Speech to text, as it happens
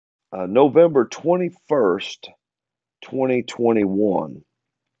November 21st, 2021.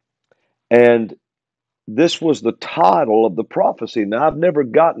 And this was the title of the prophecy. Now, I've never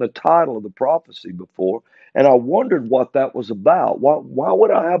gotten a title of the prophecy before, and I wondered what that was about. Why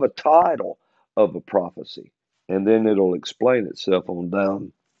would I have a title of a prophecy? And then it'll explain itself on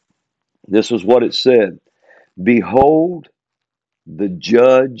down. This is what it said. Behold, the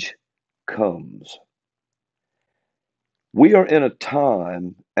judge comes. We are in a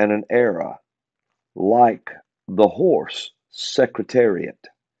time and an era like the horse secretariat,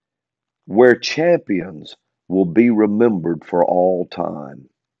 where champions will be remembered for all time.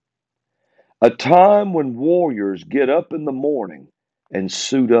 A time when warriors get up in the morning and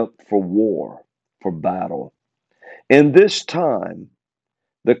suit up for war, for battle. In this time,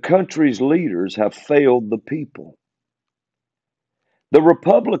 the country's leaders have failed the people. The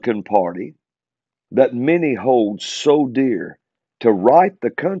Republican Party, that many hold so dear, to right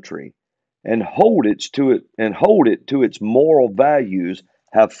the country and hold it to its moral values,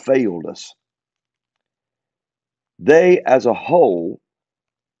 have failed us. They, as a whole,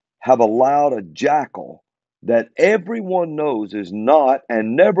 have allowed a jackal that everyone knows is not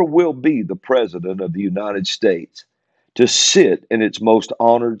and never will be the President of the United States to sit in its most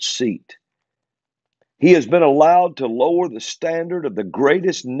honored seat. He has been allowed to lower the standard of the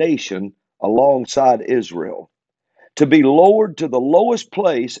greatest nation alongside Israel, to be lowered to the lowest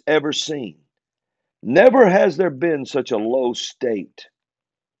place ever seen. Never has there been such a low state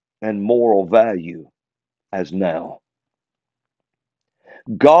and moral value as now.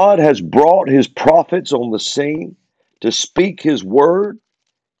 God has brought his prophets on the scene to speak his word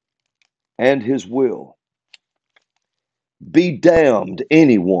and his will. Be damned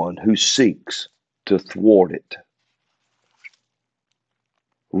anyone who seeks to thwart it.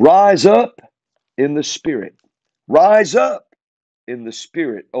 Rise up in the spirit. Rise up in the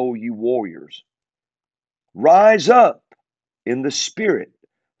spirit, O you warriors. Rise up in the spirit.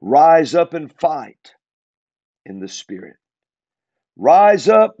 Rise up and fight in the spirit. Rise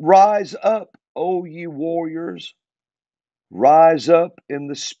up, O ye warriors. Rise up in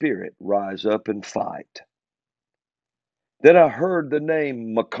the spirit. Rise up and fight. Then I heard the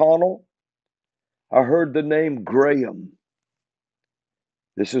name McConnell. I heard the name Graham.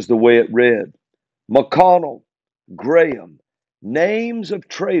 This is the way it read. McConnell, Graham, names of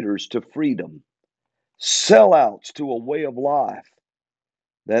traitors to freedom, sellouts to a way of life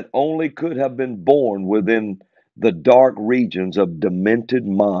that only could have been born within the dark regions of demented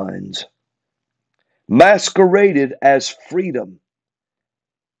minds, masqueraded as freedom,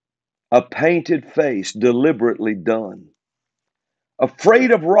 a painted face deliberately done. Afraid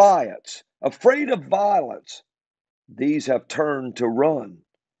of riots, afraid of violence, these have turned to run,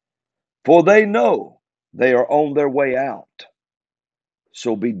 for they know they are on their way out.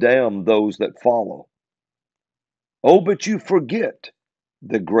 So be damned those that follow. Oh, but you forget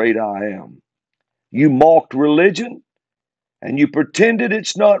the great I am. You mocked religion and you pretended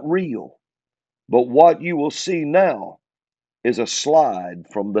it's not real. But what you will see now is a slide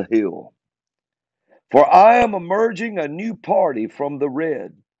from the hill. For I am emerging a new party from the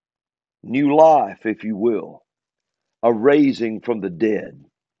red, new life, if you will, a raising from the dead.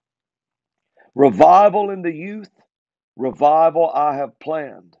 Revival in the youth, revival I have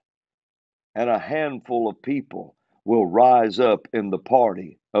planned, and a handful of people will rise up in the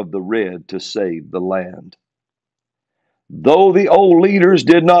party of the red to save the land. Though the old leaders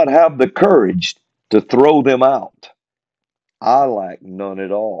did not have the courage to throw them out, I lack none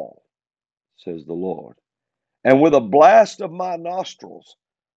at all, says the Lord. And with a blast of my nostrils,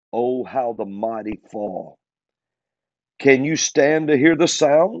 oh, how the mighty fall. Can you stand to hear the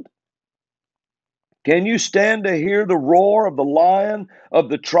sound? Can you stand to hear the roar of the lion of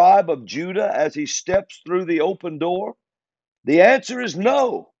the tribe of Judah as he steps through the open door? The answer is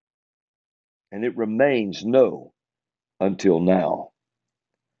no, and it remains no until now.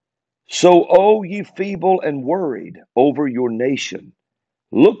 So, oh, ye feeble and worried over your nation,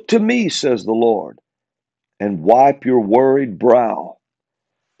 look to me, says the Lord, and wipe your worried brow,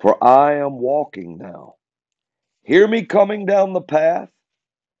 for I am walking now. Hear me coming down the path.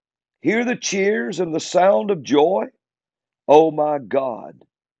 Hear the cheers and the sound of joy. Oh, my God,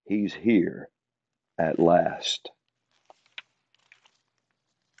 he's here at last.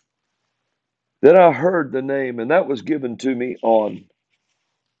 Then I heard the name, and that was given to me on,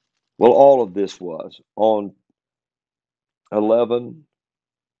 well, all of this was on 11,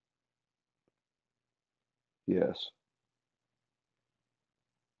 yes.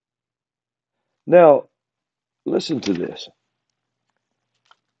 Now, listen to this.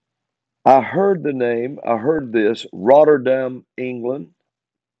 I heard the name, I heard this, Rotterdam, England,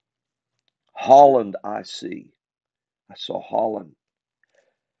 Holland I see. I saw Holland.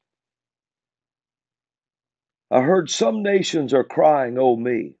 I heard some nations are crying, oh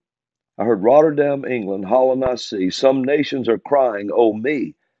me. I heard Rotterdam, England, Holland I see. Some nations are crying, oh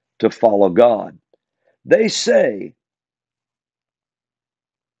me, to follow God. They say,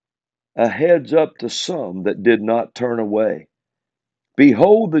 a heads up to some that did not turn away.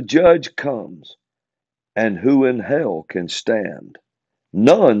 Behold, the judge comes, and who in hell can stand?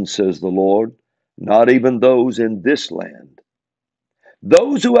 None, says the Lord, not even those in this land.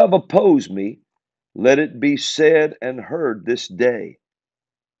 Those who have opposed me, let it be said and heard this day,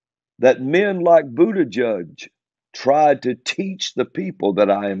 that men like 𝐓𝐡𝐞 tried to teach the people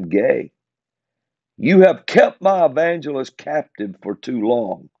that I am gay. You have kept my evangelist captive for too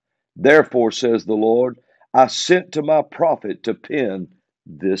long. Therefore, says the Lord, I sent to my prophet to pen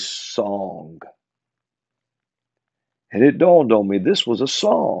this song. And it dawned on me, this was a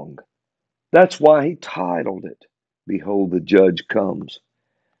song. That's why he titled it, Behold, the Judge Comes.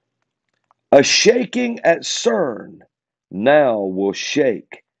 A shaking at CERN now will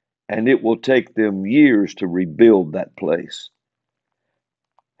shake, and it will take them years to rebuild that place.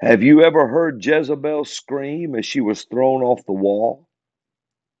 Have you ever heard Jezebel scream as she was thrown off the wall?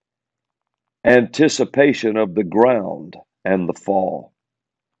 Anticipation of the ground and the fall.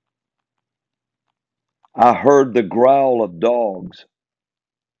 I heard the growl of dogs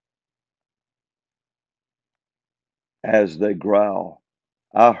as they growl.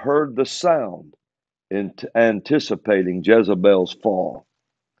 I heard the sound anticipating Jezebel's fall.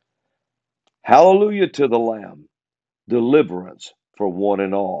 Hallelujah to the Lamb, deliverance for one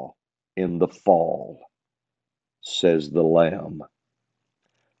and all in the fall, says the Lamb.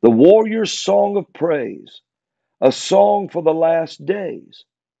 The warrior's song of praise, a song for the last days.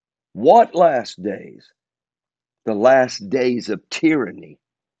 What last days? The last days of tyranny.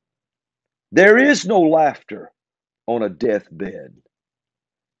 There is no laughter on a deathbed.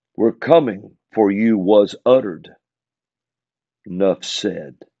 We're coming for you was uttered. Enough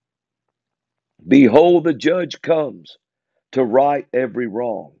said. Behold, the judge comes to right every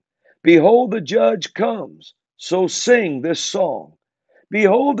wrong. Behold, the judge comes, so sing this song.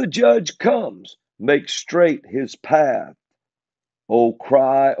 Behold, the judge comes, make straight his path. Oh,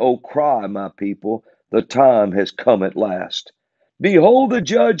 cry, my people, the time has come at last. Behold, the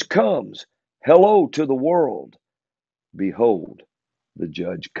judge comes. Hello to the world. Behold, the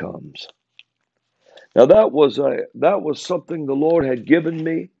judge comes. Now that was something the Lord had given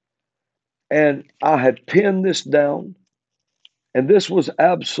me, and I had penned this down, and this was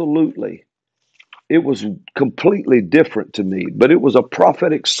it was completely different to me, but it was a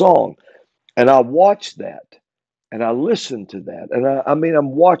prophetic song, and I watched that, and I listened to that, and I mean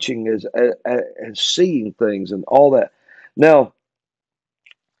I'm watching as seeing things and all that. Now,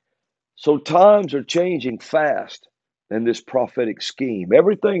 so times are changing fast in this prophetic scheme.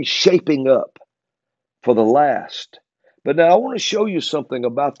 Everything's shaping up for the last. But now I want to show you something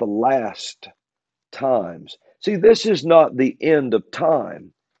about the last times. See, this is not the end of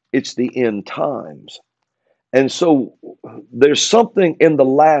time, it's the end times. And so there's something in the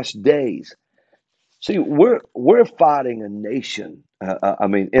last days. See, we're fighting a nation.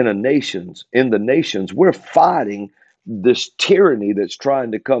 In the nations, we're fighting this tyranny that's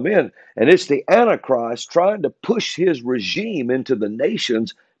trying to come in, and it's the Antichrist trying to push his regime into the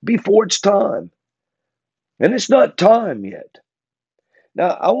nations before it's time, and it's not time yet.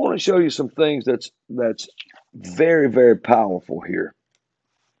 Now, I want to show you some things that's very, very powerful here.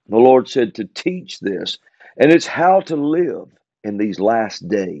 The Lord said to teach this, and it's how to live in these last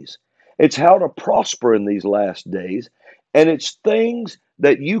days. It's how to prosper in these last days, and it's things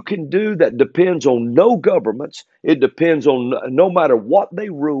that you can do that depends on no governments. It depends on no matter what they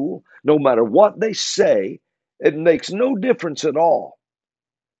rule, no matter what they say. It makes no difference at all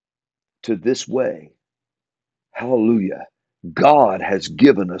to this way. Hallelujah. God has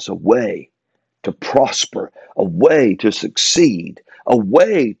given us a way to prosper, a way to succeed, a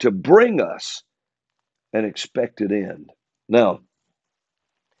way to bring us an expected end. Now,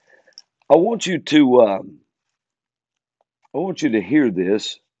 I want you to hear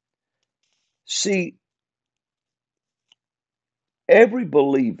this. See, every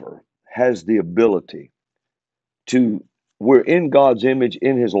believer has the ability to. We're in God's image,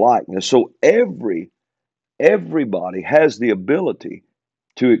 in His likeness. So everybody has the ability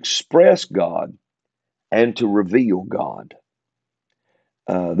to express God and to reveal God.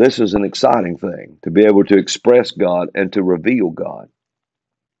 This is an exciting thing, to be able to express God and to reveal God.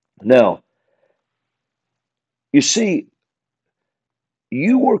 Now, you see,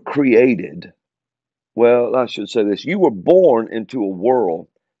 you were created, well, I should say this, you were born into a world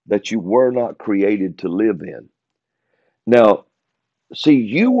that you were not created to live in. Now, see,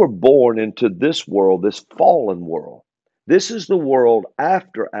 you were born into this world, this fallen world. This is the world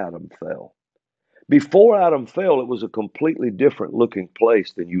after Adam fell. Before Adam fell, it was a completely different looking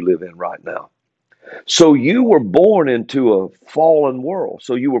place than you live in right now. So you were born into a fallen world.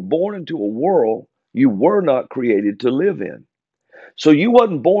 So you were born into a world you were not created to live in. So you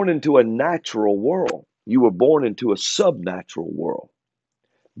wasn't born into a natural world. You were born into a subnatural world,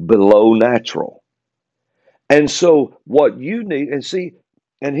 below natural. And so what you need, and see,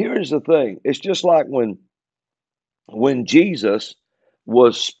 and here's the thing, it's just like when Jesus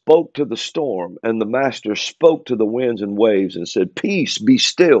was spoke to the storm and the master spoke to the winds and waves and said, "Peace, be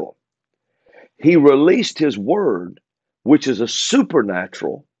still." He released his word, which is a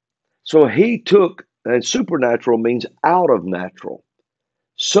supernatural. So he took, and supernatural means out of natural.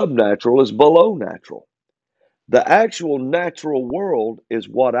 Subnatural is below natural. The actual natural world is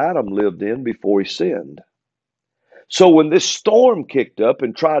what Adam lived in before he sinned. So when this storm kicked up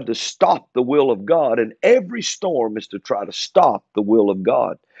and tried to stop the will of God, and every storm is to try to stop the will of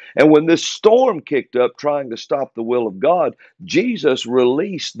God. And when this storm kicked up trying to stop the will of God, Jesus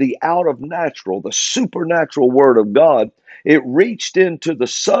released the out of natural, the supernatural word of God. It reached into the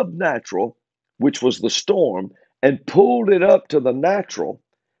subnatural, which was the storm, and pulled it up to the natural,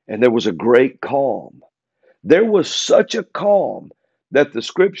 and there was a great calm. There was such a calm that the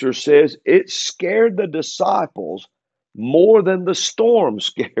scripture says it scared the disciples more than the storm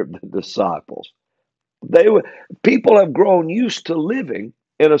scared the disciples. They were, people have grown used to living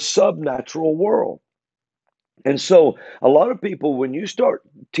in a subnatural world. And so, a lot of people, when you start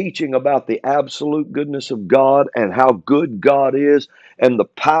teaching about the absolute goodness of God and how good God is, and the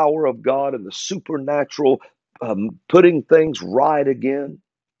power of God and the supernatural putting things right again,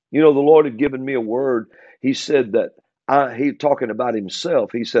 you know, the Lord had given me a word. He said that he talking about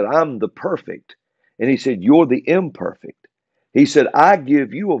himself. He said, "I'm the perfect," and he said, "You're the imperfect." He said, "I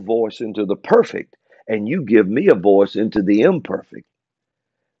give you a voice into the perfect, and you give me a voice into the imperfect."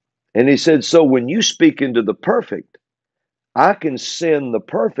 And he said, "So when you speak into the perfect, I can send the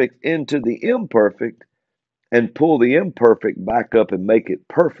perfect into the imperfect and pull the imperfect back up and make it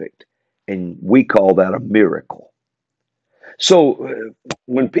perfect." And we call that a miracle. So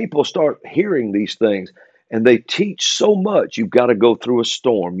when people start hearing these things and they teach so much, you've got to go through a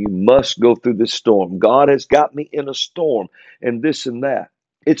storm. You must go through this storm. God has got me in a storm and this and that.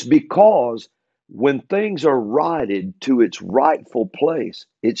 It's because when things are righted to its rightful place,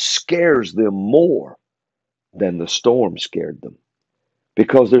 it scares them more than the storm scared them.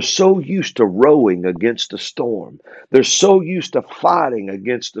 Because they're so used to rowing against a storm. They're so used to fighting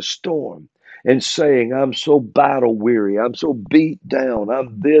against a storm and saying, "I'm so battle weary. I'm so beat down.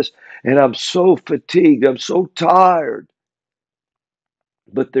 I'm this, and I'm so fatigued. I'm so tired."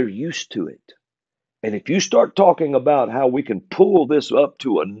 But they're used to it. And if you start talking about how we can pull this up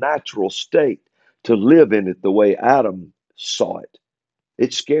to a natural state to live in it the way Adam saw it,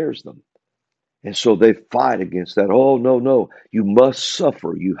 it scares them. And so they fight against that. "Oh, no, no, you must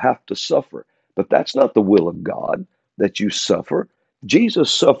suffer. You have to suffer." But that's not the will of God that you suffer.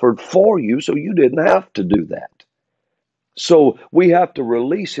 Jesus suffered for you, so you didn't have to do that. So we have to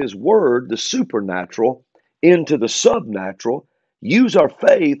release his word, the supernatural, into the subnatural, use our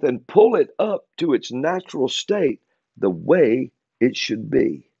faith and pull it up to its natural state the way it should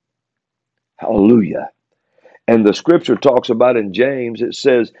be. Hallelujah. And the scripture talks about in James, it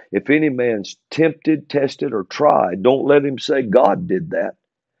says, "If any man's tempted, tested, or tried, don't let him say God did that.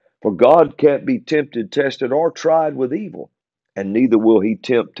 For God can't be tempted, tested, or tried with evil, and neither will he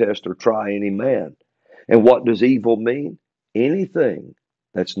tempt, test, or try any man." And what does evil mean? Anything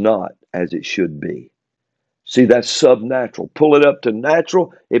that's not as it should be. See, that's subnatural. Pull it up to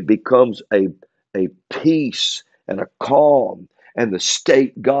natural, it becomes a peace and a calm and the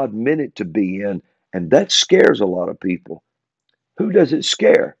state God meant it to be in. And that scares a lot of people. Who does it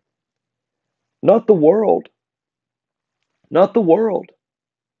scare? Not the world. Not the world.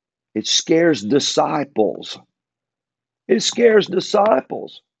 It scares disciples. It scares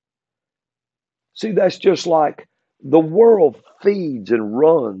disciples. See, that's just like the world feeds and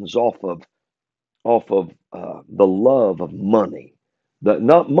runs off of the love of money.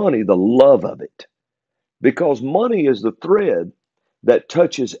 Not money, the love of it. Because money is the thread that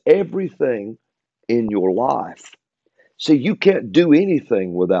touches everything in your life. See, you can't do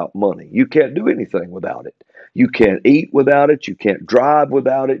anything without money. You can't do anything without it. You can't eat without it. You can't drive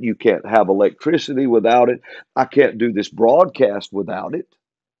without it. You can't have electricity without it. I can't do this broadcast without it.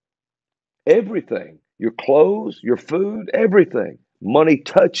 Everything, your clothes, your food, everything. Money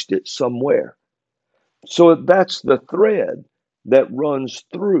touched it somewhere. So that's the thread that runs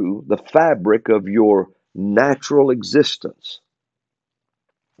through the fabric of your natural existence.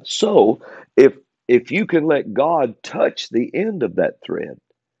 So if you can let God touch the end of that thread,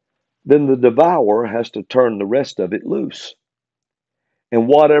 then the devourer has to turn the rest of it loose. And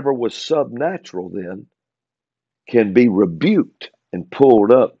whatever was subnatural then can be rebuked and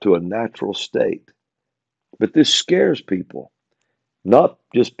pulled up to a natural state. But this scares people, not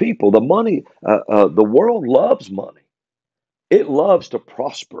just people. The world loves money. It loves to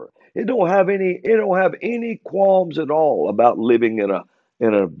prosper. It don't have any qualms at all about living in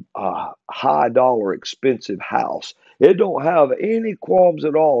a high dollar expensive house. It don't have any qualms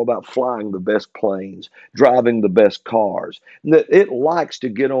at all about flying the best planes, driving the best cars. It likes to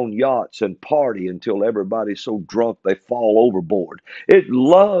get on yachts and party until everybody's so drunk they fall overboard. It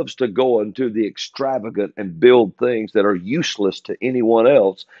loves to go into the extravagant and build things that are useless to anyone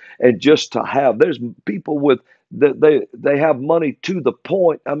else, and just to have. There's people with that they have money to the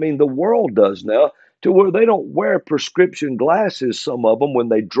point. I mean, the world does now, to where they don't wear prescription glasses. Some of them, when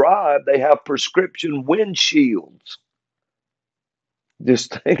they drive, they have prescription windshields.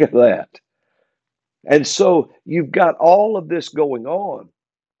 Just think of that. And so you've got all of this going on.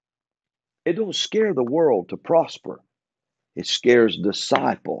 It don't scare the world to prosper. It scares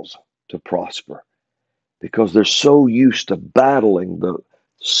disciples to prosper, because they're so used to battling the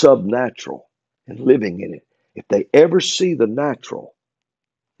subnatural and living in it. If they ever see the natural,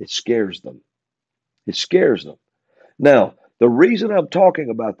 it scares them. It scares them. Now, the reason I'm talking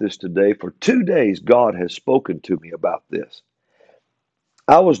about this today, for 2 days, God has spoken to me about this.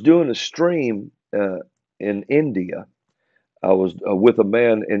 I was doing a stream in India. I was with a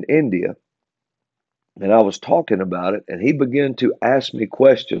man in India, and I was talking about it, and he began to ask me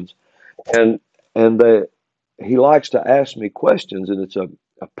questions, and he likes to ask me questions, and it's a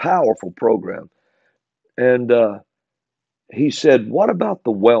powerful program. And he said, "What about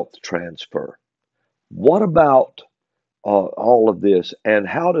the wealth transfer? What about all of this, and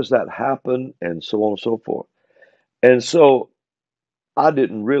how does that happen?" And so on and so forth. And so I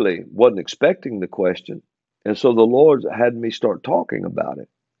wasn't expecting the question. And so the Lord had me start talking about it.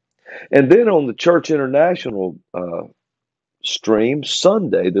 And then on the Church International stream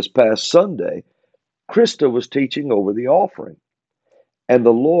Sunday, this past Sunday, Krista was teaching over the offering. And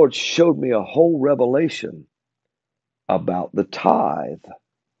the Lord showed me a whole revelation about the tithe.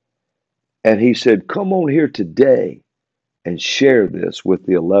 And he said, "Come on here today and share this with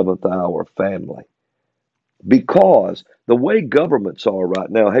the 11th hour family." Because the way governments are right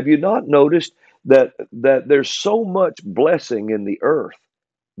now, have you not noticed that there's so much blessing in the earth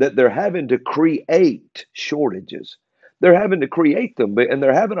that they're having to create shortages? They're having to create them, and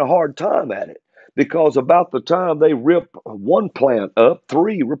they're having a hard time at it, because about the time they rip one plant up,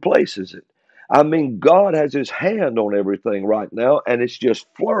 three replaces it. I mean, God has his hand on everything right now, and it's just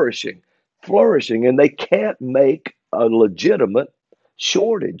flourishing, flourishing, and they can't make a legitimate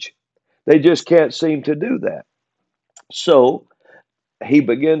shortage. They just can't seem to do that. So he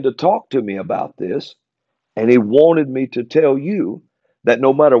began to talk to me about this, and he wanted me to tell you that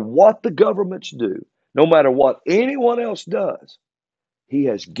no matter what the governments do, no matter what anyone else does, he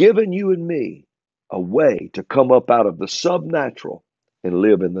has given you and me a way to come up out of the subnatural and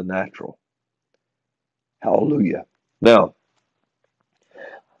live in the natural. Hallelujah. Now,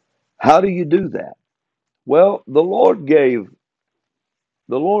 how do you do that? Well, the Lord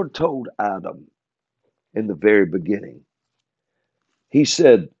told Adam in the very beginning. He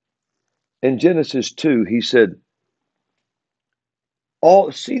said in Genesis 2, he said,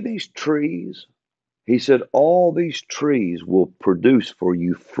 see these trees? He said, all these trees will produce for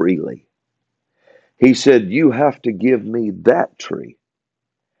you freely. He said, you have to give me that tree.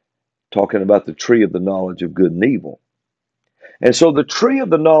 Talking about the tree of the knowledge of good and evil. And so the tree of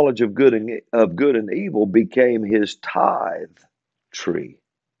the knowledge of good and evil became his tithe tree.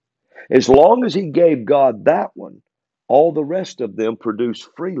 As long as he gave God that one, all the rest of them produced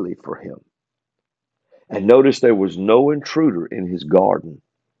freely for him. And notice there was no intruder in his garden.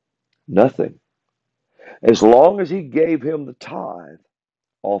 Nothing. As long as he gave him the tithe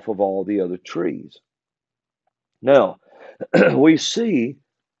off of all the other trees. Now, we see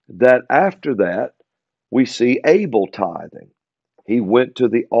that after that, we see Abel tithing. He went to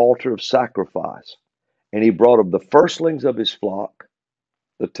the altar of sacrifice, and he brought of the firstlings of his flock,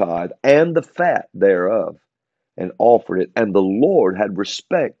 the tithe, and the fat thereof, and offered it. And the Lord had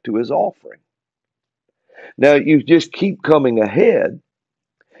respect to his offering. Now, you just keep coming ahead,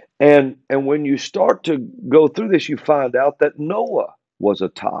 and when you start to go through this, you find out that Noah was a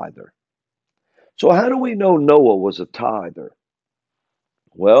tither. So how do we know Noah was a tither?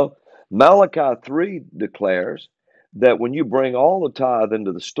 Well, Malachi 3 declares that when you bring all the tithe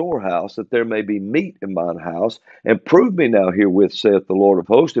into the storehouse, that there may be meat in mine house. And prove me now herewith, saith the Lord of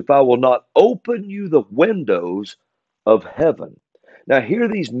hosts, if I will not open you the windows of heaven. Now, hear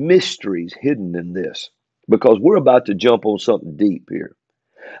these mysteries hidden in this, because we're about to jump on something deep here.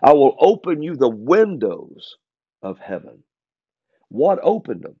 I will open you the windows of heaven. What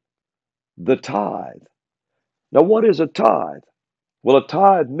opened them? The tithe. Now, what is a tithe? Well, a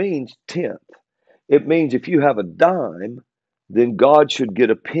tithe means tenth. It means if you have a dime, then God should get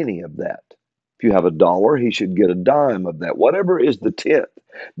a penny of that. If you have a dollar, he should get a dime of that. Whatever is the tenth.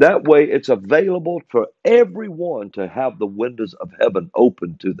 That way, it's available for everyone to have the windows of heaven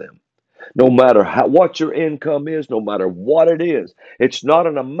open to them. No matter what your income is, no matter what it is. It's not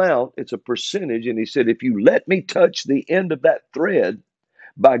an amount, it's a percentage. And he said, if you let me touch the end of that thread,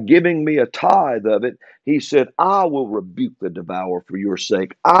 by giving me a tithe of it, he said, I will rebuke the devourer for your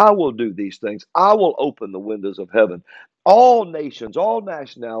sake. I will do these things. I will open the windows of heaven. All nations, all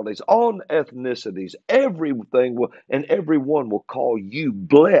nationalities, all ethnicities, everything will, and everyone will call you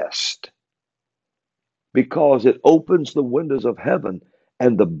blessed, because it opens the windows of heaven,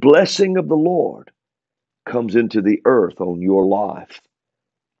 and the blessing of the Lord comes into the earth on your life.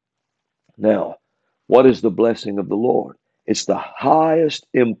 Now, what is the blessing of the Lord? It's the highest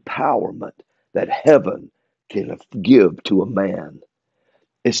empowerment that heaven can give to a man.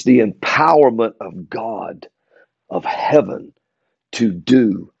 It's the empowerment of God, of heaven, to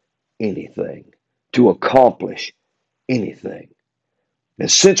do anything, to accomplish anything.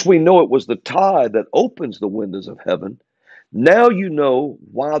 And since we know it was the tithe that opens the windows of heaven, now you know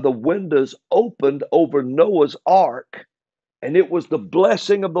why the windows opened over Noah's ark. And it was the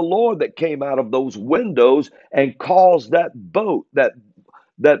blessing of the Lord that came out of those windows and caused that boat, that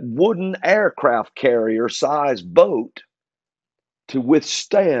wooden aircraft carrier size boat, to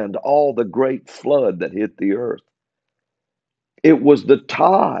withstand all the great flood that hit the earth. It was the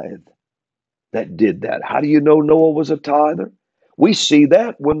tithe that did that. How do you know Noah was a tither? We see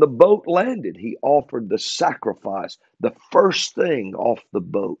that when the boat landed, he offered the sacrifice, the first thing off the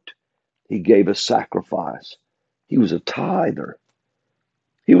boat. He gave a sacrifice. He was a tither.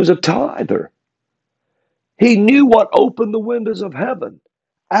 He was a tither. He knew what opened the windows of heaven.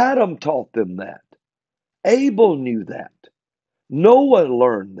 Adam taught them that. Abel knew that. Noah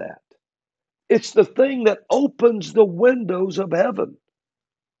learned that. It's the thing that opens the windows of heaven.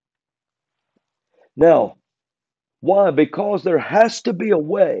 Now, why? Because there has to be a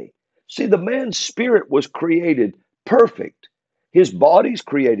way. See, the man's spirit was created perfect. His body's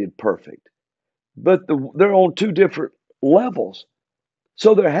created perfect. But they're on two different levels.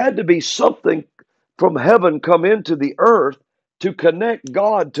 So there had to be something from heaven come into the earth to connect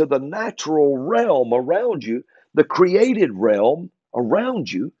God to the natural realm around you, the created realm around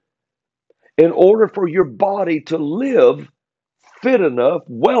you, in order for your body to live fit enough,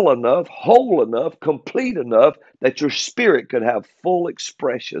 well enough, whole enough, complete enough that your spirit could have full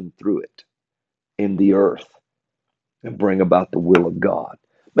expression through it in the earth and bring about the will of God.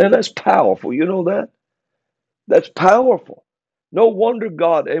 Man, that's powerful. You know that? That's powerful. No wonder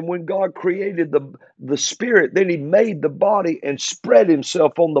God, and when God created the spirit, then he made the body and spread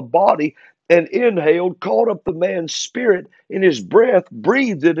himself on the body and inhaled, caught up the man's spirit in his breath,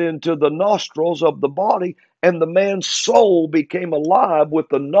 breathed it into the nostrils of the body, and the man's soul became alive with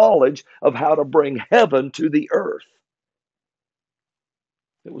the knowledge of how to bring heaven to the earth.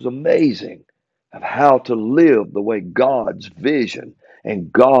 It was amazing of how to live the way God's vision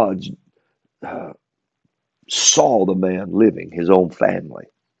and God's saw the man living, his own family.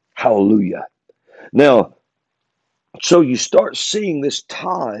 Hallelujah. Now, so you start seeing this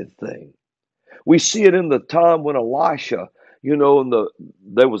tithe thing. We see it in the time when Elisha,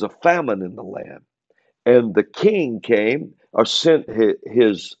 there was a famine in the land, and the king came or sent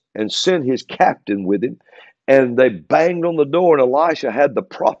his captain with him, and they banged on the door, and Elisha had the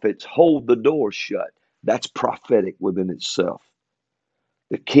prophets hold the door shut. That's prophetic within itself.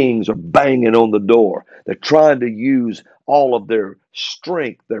 The kings are banging on the door. They're trying to use all of their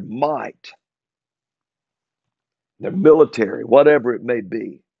strength, their might, their military, whatever it may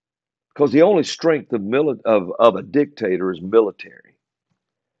be. Because the only strength of a dictator is military.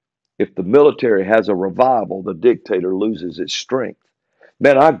 If the military has a revival, the dictator loses its strength.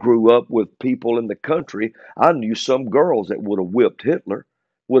 Man, I grew up with people in the country. I knew some girls that would have whipped Hitler,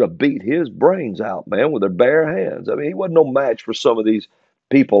 would have beat his brains out, man, with their bare hands. I mean, he wasn't no match for some of these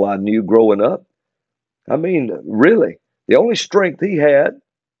people I knew growing up. I mean, really, the only strength he had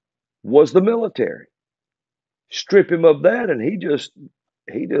was the military. Strip him of that, and he just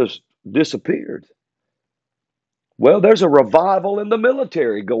disappeared. Well, there's a revival in the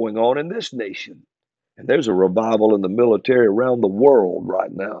military going on in this nation. And there's a revival in the military around the world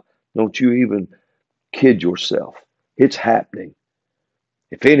right now. Don't you even kid yourself. It's happening.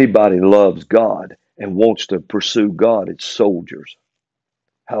 If anybody loves God and wants to pursue God, it's soldiers.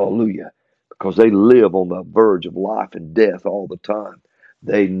 Hallelujah. Because they live on the verge of life and death all the time.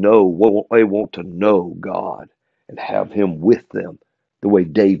 They want to know God and have Him with them the way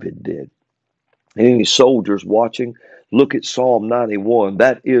David did. And any soldiers watching, look at Psalm 91.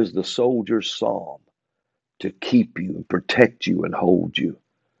 That is the soldier's psalm to keep you and protect you and hold you.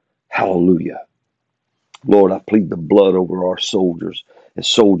 Hallelujah. Lord, I plead the blood over our soldiers and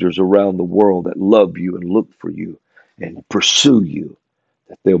soldiers around the world that love you and look for you and pursue you,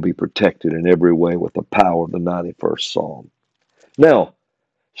 that they'll be protected in every way with the power of the 91st Psalm. Now,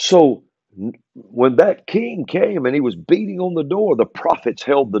 so when that king came and he was beating on the door, the prophets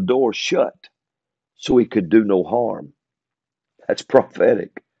held the door shut so he could do no harm. That's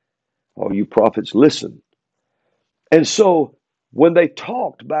prophetic. All you prophets, listen. And so when they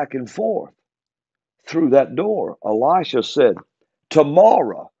talked back and forth through that door, Elisha said,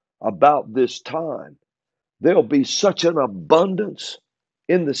 tomorrow about this time, there'll be such an abundance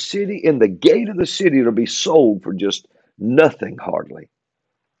in the city, in the gate of the city, it'll be sold for just nothing hardly.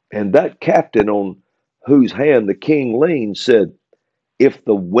 And that captain on whose hand the king leaned said, if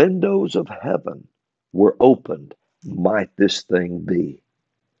the windows of heaven were opened, might this thing be?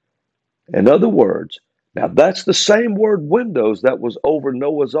 In other words, now that's the same word windows that was over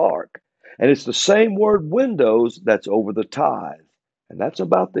Noah's ark. And it's the same word windows that's over the tithe. And that's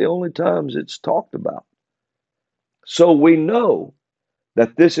about the only times it's talked about. So we know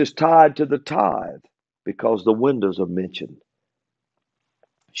that this is tied to the tithe because the windows are mentioned.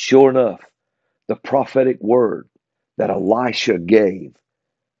 Sure enough, the prophetic word that Elisha gave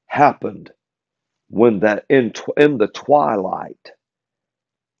happened when that in the twilight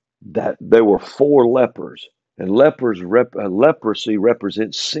that there were four lepers, and leprosy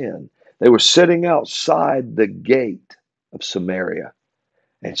represents sin. They were sitting outside the gate of Samaria,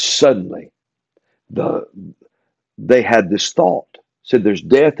 and suddenly they had this thought. Said, there's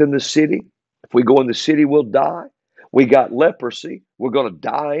death in the city. If we go in the city, we'll die. We got leprosy. We're going to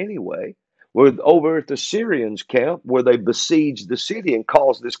die anyway. We're over at the Syrians' camp where they besieged the city and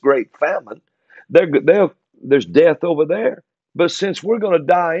caused this great famine. There's death over there. But since we're going to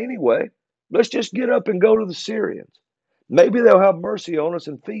die anyway, let's just get up and go to the Syrians. Maybe they'll have mercy on us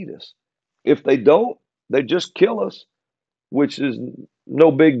and feed us. If they don't, they just kill us, which is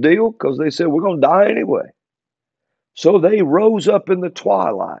no big deal because they said we're going to die anyway. So they rose up in the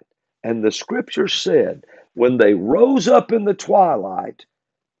twilight, and the scripture said, when they rose up in the twilight,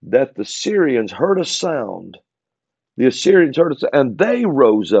 that the Syrians heard a sound. The Assyrians heard a sound, and they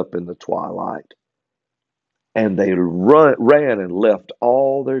rose up in the twilight, and they ran and left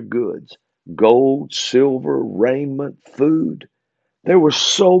all their goods, gold, silver, raiment, food. There was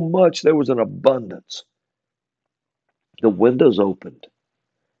so much, there was an abundance. The windows opened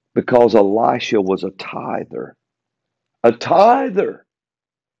because Elisha was a tither. A tither.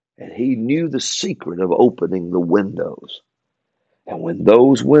 And he knew the secret of opening the windows. And when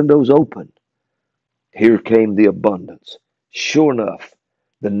those windows opened, here came the abundance. Sure enough,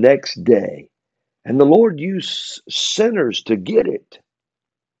 the next day, and the Lord used sinners to get it.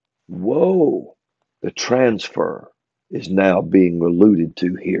 Whoa, the transfer is now being alluded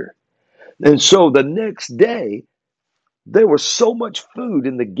to here. And so the next day, there was so much food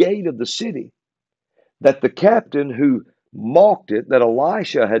in the gate of the city that the captain who mocked it, that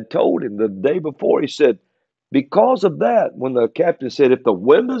Elisha had told him the day before, he said, because of that, when the captain said, if the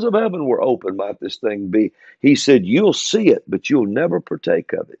windows of heaven were open, might this thing be? He said, you'll see it, but you'll never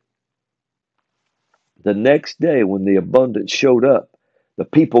partake of it. The next day, when the abundance showed up, the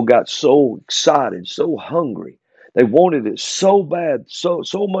people got so excited, so hungry. They wanted it so bad, so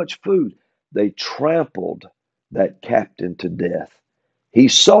much food. They trampled that captain to death. He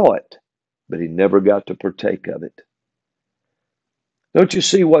saw it, but he never got to partake of it. Don't you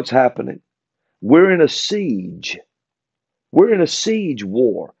see what's happening? We're in a siege. We're in a siege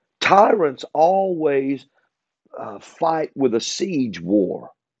war. Tyrants always fight with a siege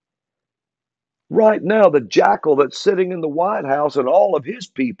war. Right now, the jackal that's sitting in the White House and all of his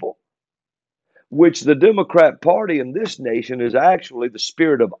people, which the Democrat Party in this nation is actually the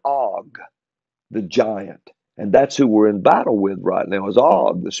spirit of Og, the giant. And that's who we're in battle with right now is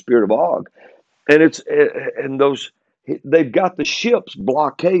Og, the spirit of Og. And they've got the ships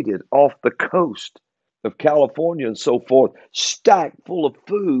blockaded off the coast of California and so forth, stacked full of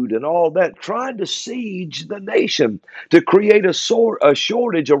food and all that, trying to siege the nation, to create a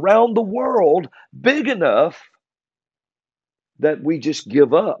shortage around the world big enough that we just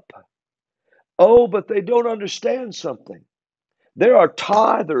give up. Oh, but they don't understand something. There are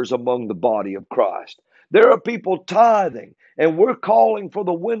tithers among the body of Christ. There are people tithing, and we're calling for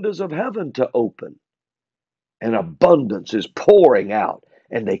the windows of heaven to open. And abundance is pouring out,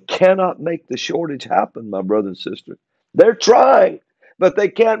 and they cannot make the shortage happen, my brother and sister. They're trying, but they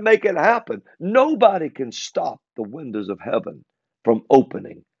can't make it happen. Nobody can stop the windows of heaven from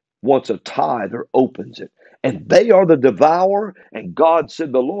opening once a tither opens it. And they are the devourer, and God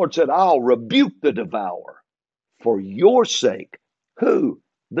said, the Lord said, I'll rebuke the devourer for your sake. Who?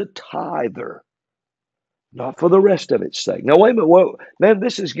 The tither. Not for the rest of its sake. Now, wait a minute. Well, man,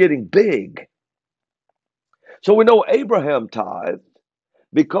 this is getting big. So we know Abraham tithed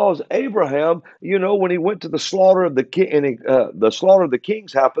because Abraham, when he went to the slaughter of the king, and the slaughter of the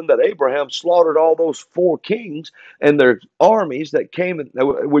kings happened, that Abraham slaughtered all those 4 kings and their armies that came,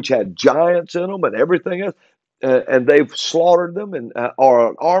 which had giants in them and everything else, and they've slaughtered them, and or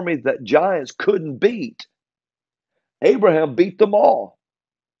an army that giants couldn't beat. Abraham beat them all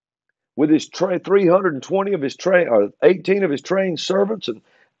with his 320 of his or 18 of his trained servants,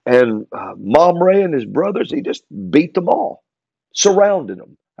 and Mamre and his brothers. He just beat them all, surrounded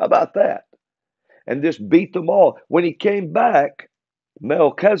them. How about that? And just beat them all. When he came back,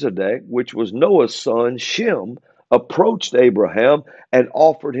 Melchizedek, which was Noah's son, Shem, approached Abraham and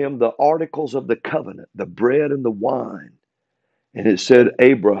offered him the articles of the covenant, the bread and the wine. And it said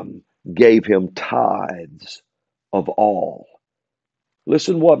Abraham gave him tithes of all.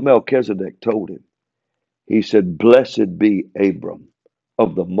 Listen what Melchizedek told him. He said, blessed be Abram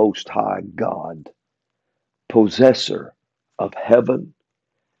of the Most High God, possessor of heaven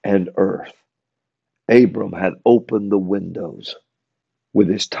and earth. Abram had opened the windows with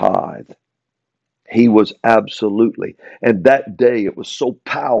his tithe. He was absolutely, and that day it was so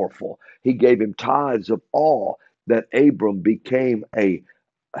powerful. He gave him tithes of all that Abram became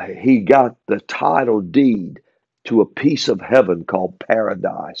he got the title deed to a piece of heaven called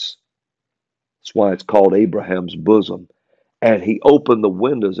paradise. That's why it's called Abraham's bosom. And he opened the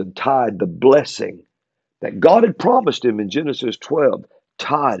windows and tied the blessing that God had promised him in Genesis 12,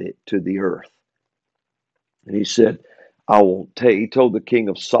 tied it to the earth. And he said, he told the king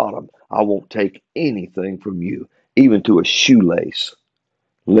of Sodom, I won't take anything from you, even to a shoelace,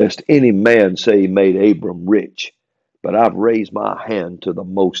 lest any man say he made Abram rich. But I've raised my hand to the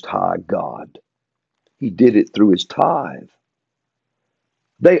Most High God. He did it through his tithe.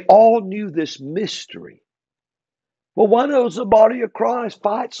 They all knew this mystery. Well, why does the body of Christ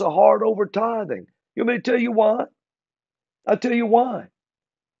fight so hard over tithing? You want me to tell you why? I'll tell you why.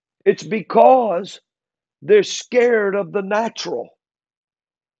 It's because they're scared of the natural.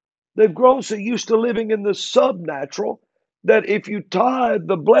 They've grown so used to living in the subnatural that if you tithe,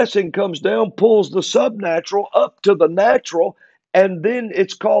 the blessing comes down, pulls the subnatural up to the natural, and then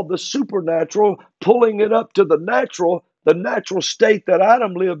it's called the supernatural, pulling it up to the natural state that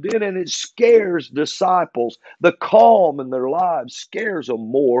Adam lived in, and it scares disciples. The calm in their lives scares them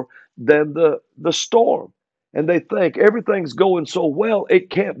more than the storm. And they think everything's going so well, it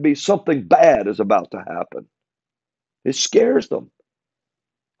can't be, something bad is about to happen. It scares them.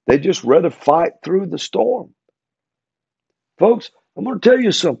 They just rather fight through the storm. Folks, I'm going to tell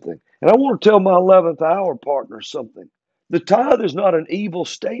you something, and I want to tell my 11th hour partner something. The tithe is not an evil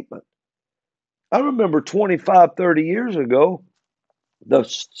statement. I remember 25, 30 years ago, the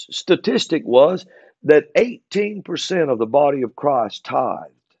statistic was that 18% of the body of Christ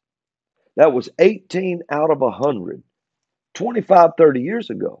tithed. That was 18 out of 100, 25, 30 years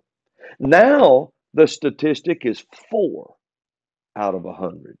ago. Now, the statistic is 4 out of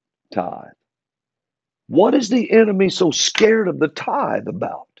 100 tithe. What is the enemy so scared of the tithe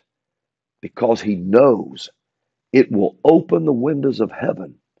about? Because he knows it will open the windows of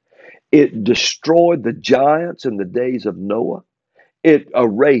heaven. It destroyed the giants in the days of Noah. It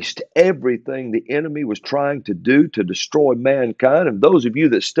erased everything the enemy was trying to do to destroy mankind. And those of you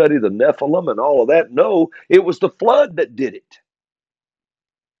that study the Nephilim and all of that know it was the flood that did it.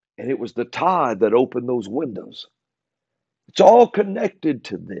 And it was the tithe that opened those windows. It's all connected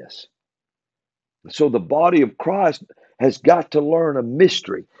to this. So the body of Christ has got to learn a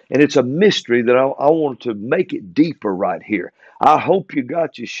mystery. And it's a mystery that I want to make it deeper right here. I hope you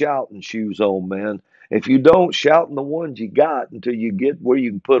got your shouting shoes on, man. If you don't, shout in the ones you got until you get where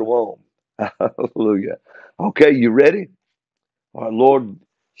you can put them on. Hallelujah. Okay, you ready? All right, Lord,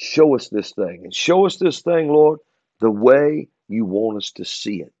 show us this thing. And show us this thing, Lord, the way you want us to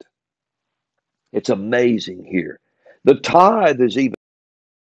see it. It's amazing here. The tithe is even